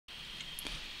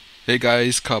Hey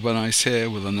guys, Carbon Ice here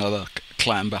with another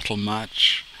clan battle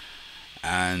match,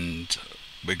 and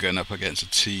we're going up against a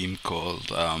team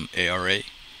called ARA.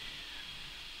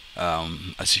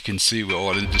 As you can see, we're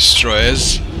all in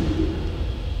destroyers,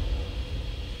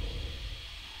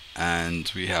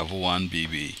 and we have one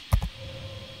BB.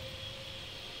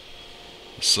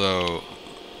 So,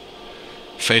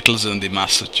 Fatal's in the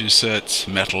Massachusetts,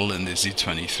 Metal in the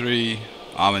Z23,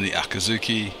 I'm in the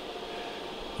Akazuki,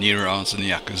 Neurons in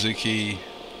the Akazuki,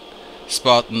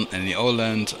 Spartan in the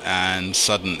Oland, and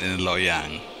Sudden in the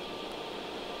Loyang.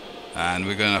 And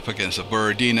we're going up against a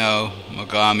Borodino,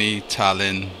 Mogami,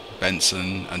 Talon,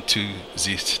 Benson, and two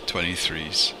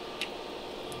Z23s.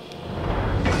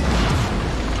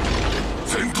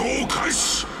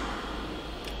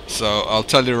 So I'll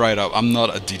tell you right up, I'm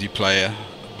not a DD player,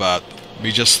 but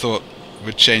we just thought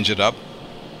we'd change it up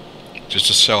just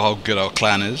to show how good our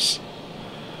clan is.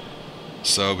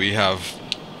 So we have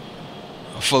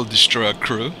a full destroyer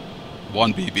crew,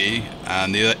 one BB,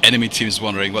 and the enemy team is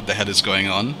wondering what the hell is going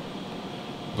on.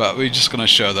 But we're just gonna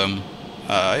show them,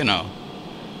 you know,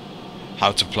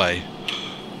 how to play.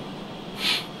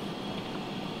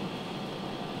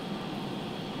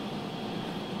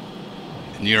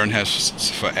 Neuron heads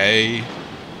for A.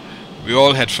 We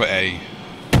all head for A.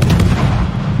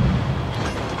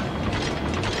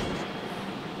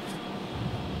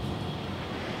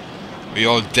 We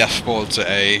all deathball to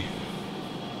A.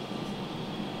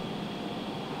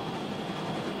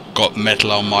 Got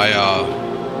metal on my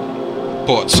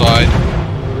port side.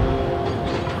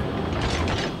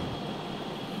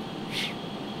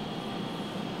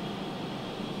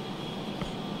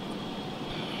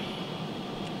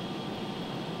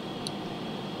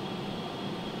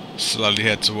 Slowly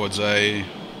head towards A.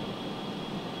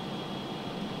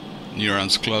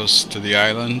 Neurons close to the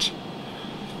island.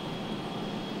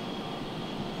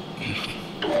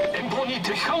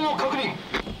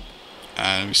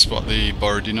 And we spot the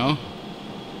Borodino.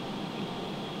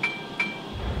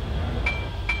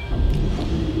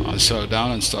 I slow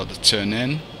down and start to turn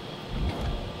in.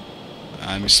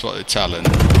 And we spot the Talon.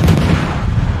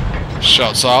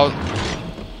 Shots out.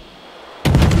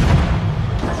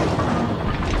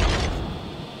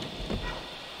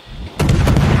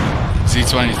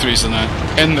 Z23's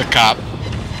in the cap.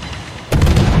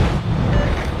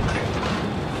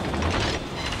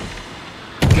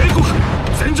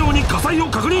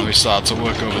 And we start to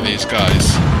work over these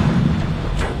guys.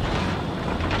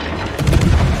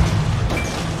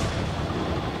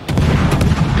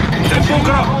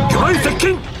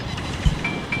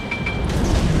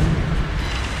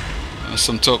 There's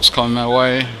some topes coming my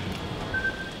way.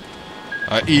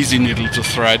 Easy needle to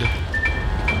thread.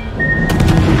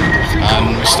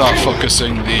 And we start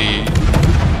focusing the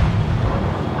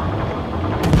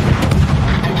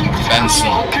Benson.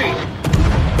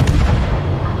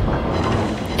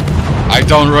 I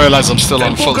don't realize I'm still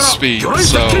on full speed,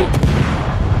 so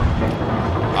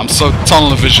I'm so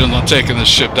tunnel vision on taking the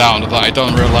ship down that I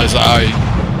don't realize that I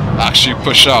actually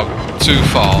push out too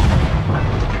far.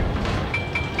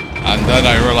 And then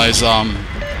I realize I'm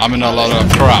in a lot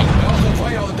of crap.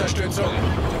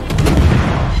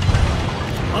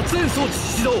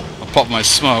 I popped my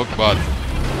smoke, but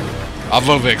I've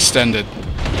overextended.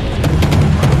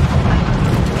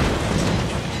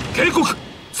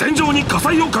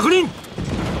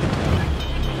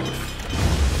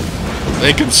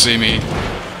 They can see me.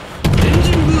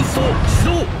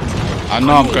 I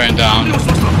know I'm going down.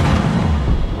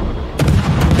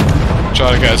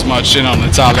 Try to get as much in on the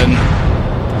Talon,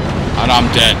 and I'm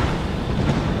dead.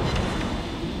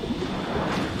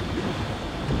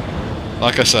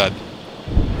 Like I said,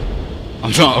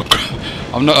 I'm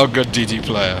not a good DD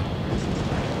player.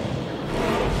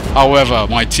 However,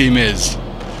 my team is.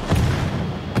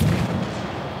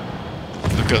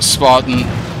 Look at Spartan.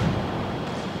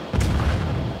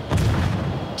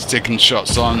 He's taking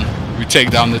shots on. We take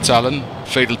down the Talon.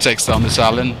 Fatal takes down the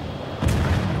Talon.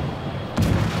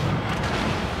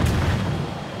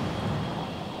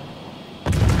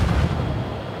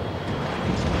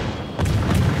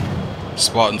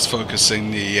 Spartan's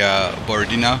focusing the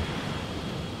Borodino.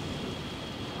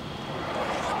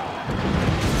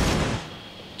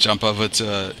 Jump over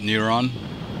to Neuron.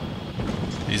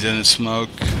 He's in the smoke.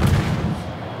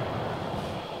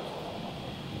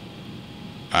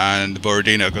 And the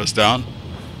Borodino goes down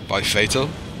by Fatal.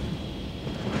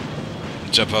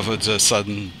 Jump over to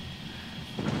Sudden.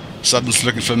 Sudden's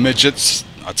looking for midgets.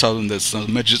 I told him there's no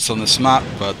midgets on this map,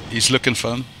 but he's looking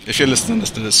for them. If you're listening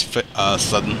to this,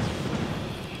 Sudden,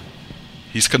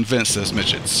 he's convinced there's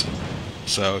midgets.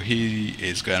 So he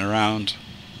is going around.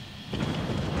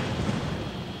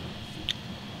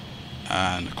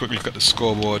 And a quick look at the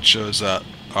scoreboard shows that,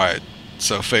 alright,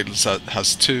 so Fatals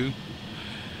has 2,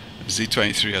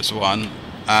 Z23 has 1,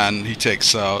 and he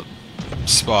takes out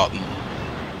Spartan.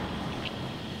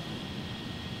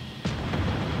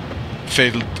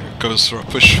 Fatal goes for a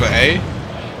push for A.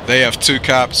 They have 2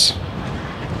 caps.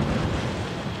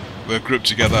 We're grouped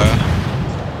together.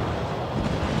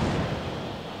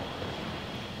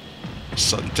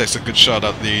 Sutton takes a good shot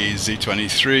at the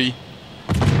Z23.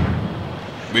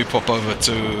 We pop over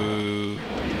to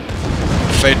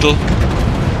Fatal.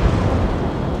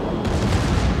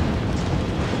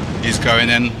 He's going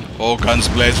in, all guns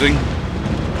blazing.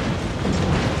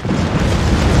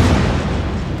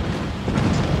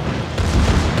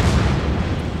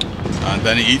 And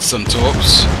then he eats some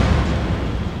torps.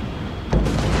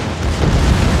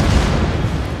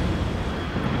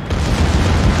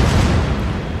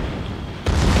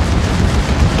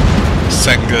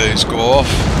 Second goes go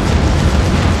off.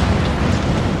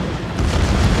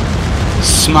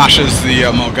 Smashes the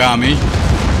Mogami.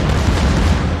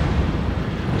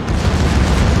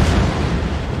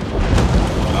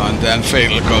 And then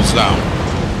Fatal goes down.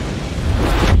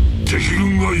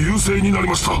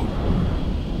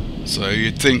 So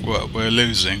you'd think we're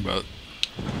losing, but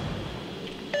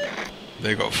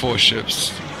they got 4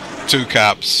 ships, 2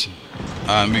 caps,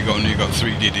 and we only got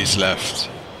 3 DDs left.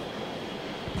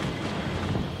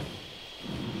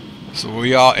 So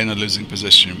we are in a losing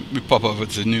position. We pop over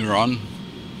to Neuron.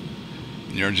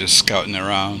 You're just scouting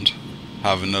around,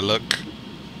 having a look,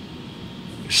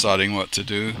 deciding what to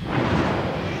do.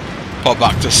 Pop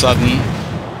back to Sudden.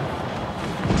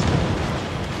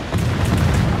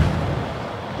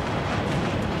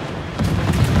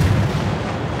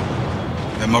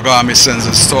 Then Mogami sends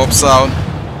his torps out.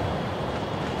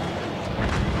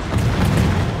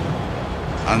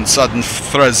 And Sudden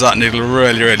threads that needle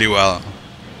really, really well.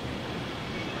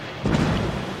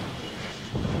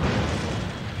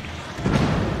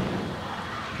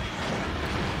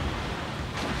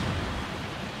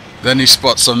 Then he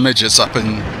spots some midgets up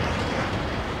in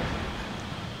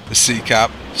the C cap,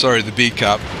 sorry, the B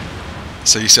cap.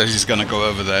 So he says he's going to go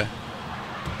over there.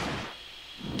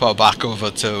 Pop back over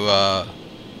to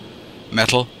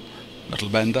Metal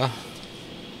Bender.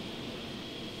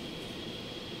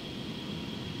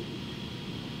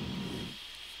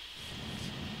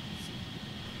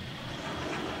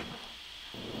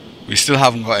 We still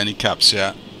haven't got any caps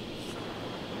yet.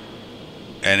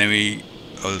 Enemy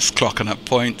is clocking up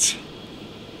point.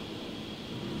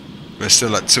 We're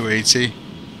still at 280.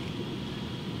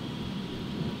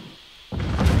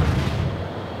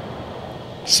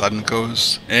 Sudden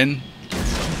goes in.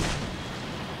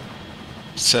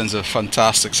 Sends a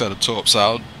fantastic set of torps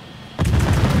out.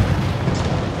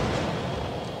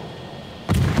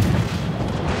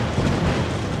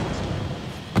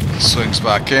 Swings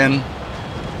back in.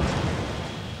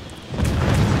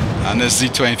 And this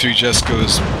Z23 just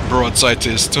goes broadside to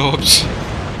his torps,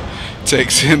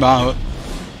 takes him out,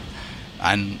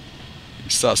 and he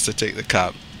starts to take the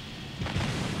cap.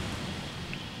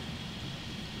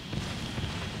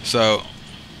 So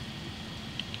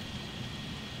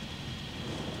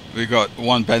we got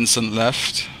 1 Benson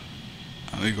left,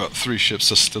 and we got 3 ships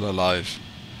that are still alive.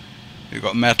 We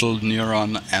got Metal,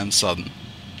 Neuron, and Sudden.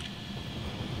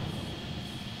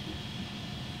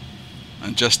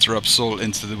 And just to rub salt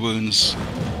into the wounds,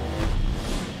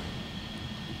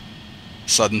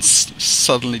 Sudden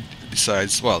suddenly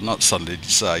decides, well, not suddenly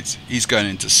decides, he's going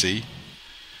into sea.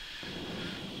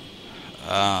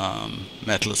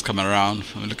 Metal is coming around.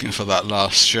 I'm looking for that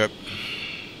last ship.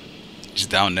 He's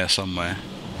down there somewhere.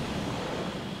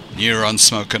 Neuron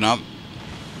smoking up.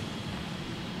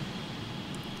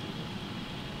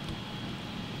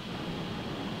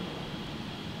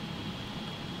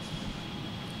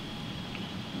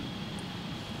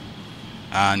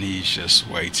 And he's just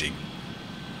waiting.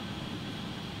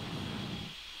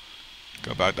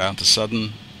 Go back down to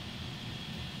Sudden.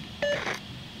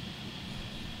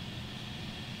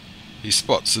 He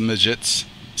spots the midgets,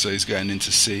 so he's going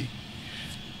into sea.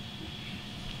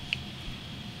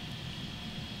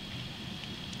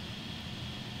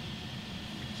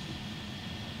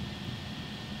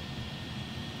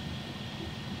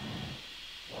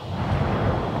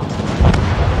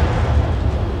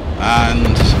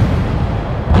 And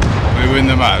we win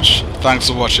the match. Thanks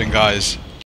for watching, guys.